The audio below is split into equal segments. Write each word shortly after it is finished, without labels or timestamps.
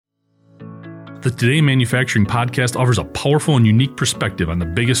The Today in Manufacturing podcast offers a powerful and unique perspective on the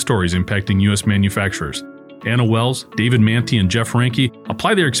biggest stories impacting U.S. manufacturers. Anna Wells, David Manti, and Jeff Ranke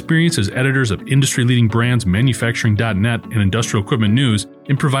apply their experience as editors of industry-leading brands Manufacturing.net and Industrial Equipment News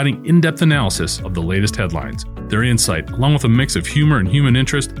in providing in-depth analysis of the latest headlines. Their insight, along with a mix of humor and human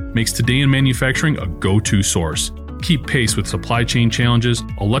interest, makes Today in Manufacturing a go-to source. Keep pace with supply chain challenges,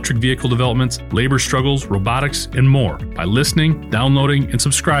 electric vehicle developments, labor struggles, robotics, and more by listening, downloading, and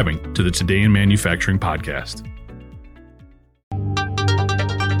subscribing to the Today in Manufacturing podcast.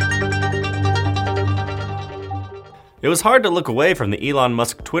 It was hard to look away from the Elon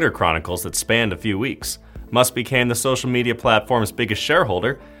Musk Twitter chronicles that spanned a few weeks. Musk became the social media platform's biggest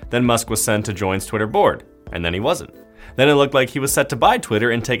shareholder, then Musk was sent to join's Twitter board, and then he wasn't. Then it looked like he was set to buy Twitter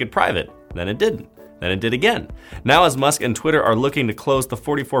and take it private, then it didn't. Then it did again. Now as Musk and Twitter are looking to close the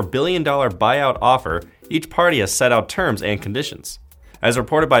 $44 billion buyout offer, each party has set out terms and conditions. As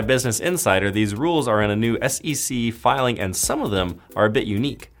reported by Business Insider, these rules are in a new SEC filing and some of them are a bit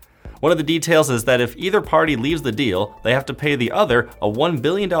unique. One of the details is that if either party leaves the deal, they have to pay the other a $1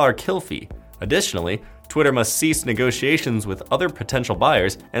 billion kill fee. Additionally, Twitter must cease negotiations with other potential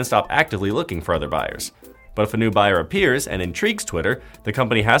buyers and stop actively looking for other buyers. But if a new buyer appears and intrigues Twitter, the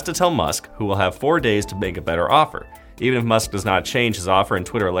company has to tell Musk, who will have 4 days to make a better offer. Even if Musk does not change his offer and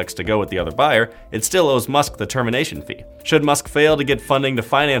Twitter elects to go with the other buyer, it still owes Musk the termination fee. Should Musk fail to get funding to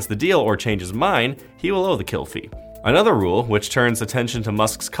finance the deal or change his mind, he will owe the kill fee. Another rule, which turns attention to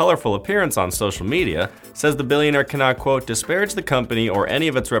Musk's colorful appearance on social media, says the billionaire cannot, quote, disparage the company or any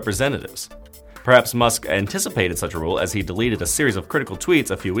of its representatives. Perhaps Musk anticipated such a rule as he deleted a series of critical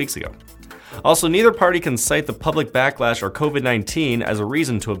tweets a few weeks ago. Also, neither party can cite the public backlash or COVID-19 as a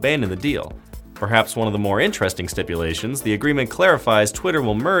reason to abandon the deal. Perhaps one of the more interesting stipulations, the agreement clarifies Twitter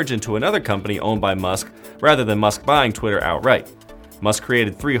will merge into another company owned by Musk rather than Musk buying Twitter outright. Musk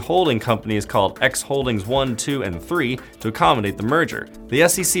created 3 holding companies called X Holdings 1, 2, and 3 to accommodate the merger. The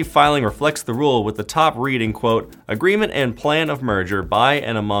SEC filing reflects the rule with the top reading, quote, agreement and plan of merger by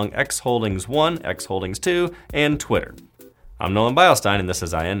and among X Holdings 1, X Holdings 2, and Twitter. I'm Nolan Beilstein, and this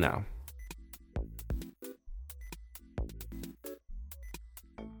is IN Now.